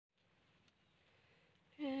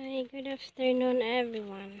Hi, good afternoon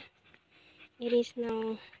everyone. It is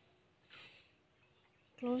now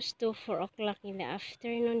close to 4 o'clock in the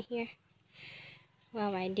afternoon here.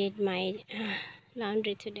 Wow, I did my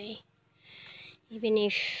laundry today. Even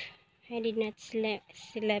if I did not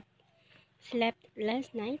slept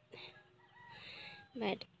last night.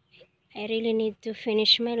 But I really need to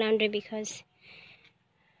finish my laundry because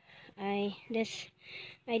I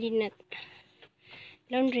did not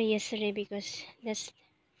laundry yesterday because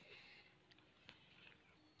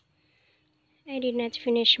I did not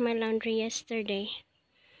finish my laundry yesterday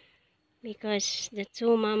because the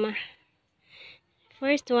two mama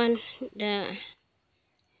first one, the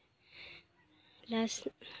last,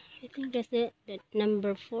 I think that's the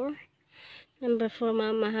number four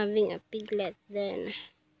mama having a piglet. Then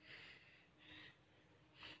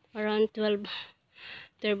around 12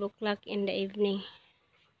 o'clock in the evening,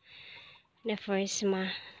 the first ma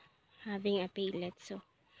having a piglet. So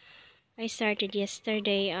I started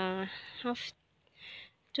yesterday half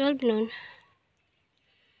 12 noon,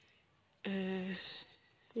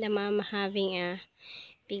 the mama having a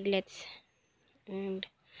piglets. And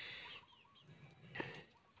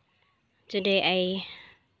today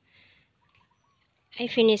I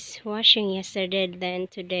finished washing yesterday, then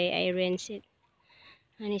today I rinse it,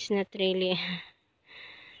 and it's not really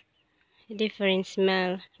a different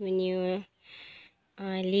smell when you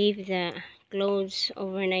leave the clothes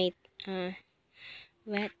overnight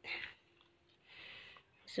wet.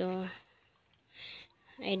 So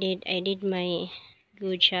I did my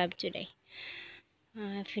good job today.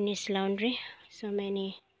 Finished laundry. So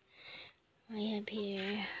many I have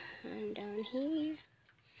here and down here.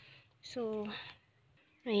 So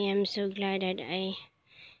I am so glad that I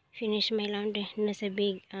finished my laundry. That's a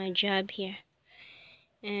big job here.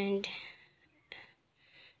 And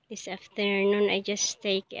this afternoon I just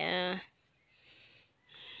take a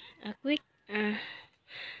quick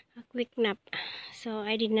nap. So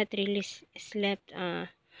I did not really slept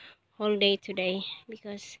whole day today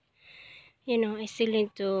because I still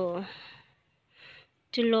need to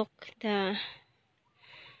look the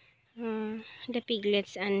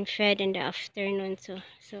piglets and fed in the afternoon. So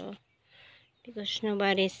because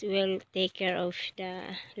nobody will take care of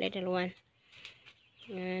the little one,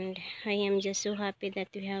 and I am just so happy that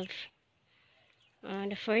we have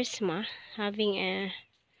the first ma having a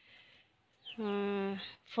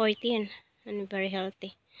 14 and very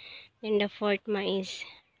healthy. Then the fourth ma is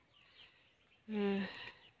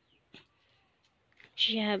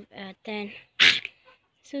she have 10.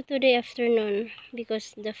 So today afternoon,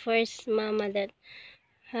 because the first mama that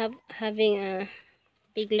having a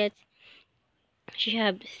piglet, she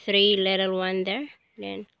have 3 little one there.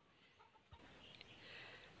 Then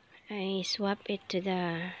I swap it to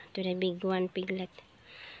the big one piglet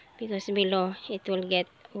because below it will get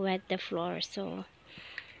wet the floor. So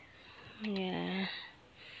yeah,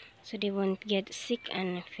 so they won't get sick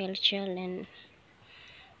and feel chill, and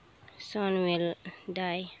son will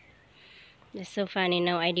die. That's so funny.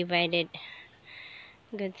 Now I divided.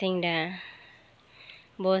 Good thing the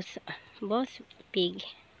both pig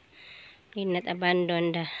did not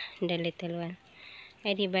abandon the little one.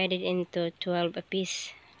 I divided into 12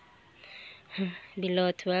 apiece.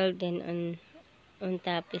 Below 12, then on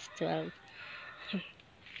top is 12.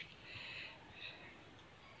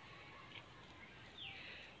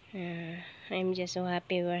 I'm just so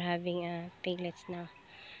happy we're having piglets now.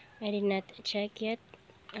 I did not check yet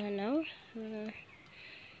now. I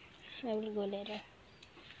will go later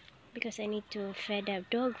because I need to feed the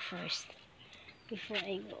dog first before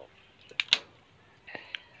I go.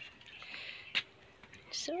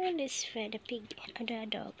 So let's feed the pig, the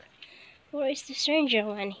dog. Where is the stranger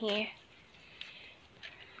one here?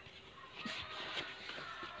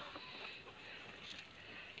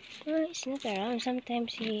 Well, it's not around.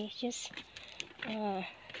 Sometimes he just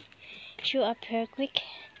show up here quick.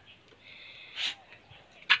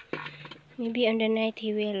 Maybe on the night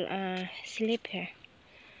he will sleep here.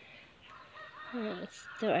 It's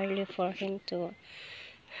too early for him to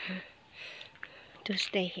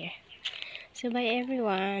stay here. So bye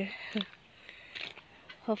everyone.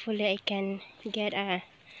 Hopefully I can get a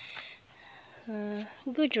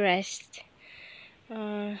good rest.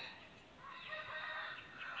 2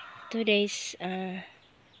 days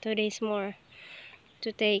 2 days more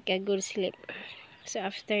to take a good sleep. So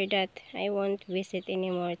after that I won't visit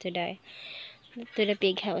anymore to the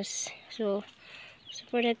big house. So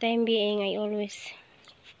for the time being I always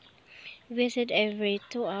visit every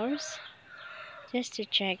 2 hours just to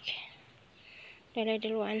check the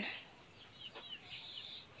little one.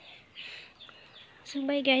 So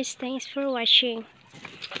bye guys, thanks for watching.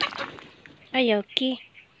 Ayoki.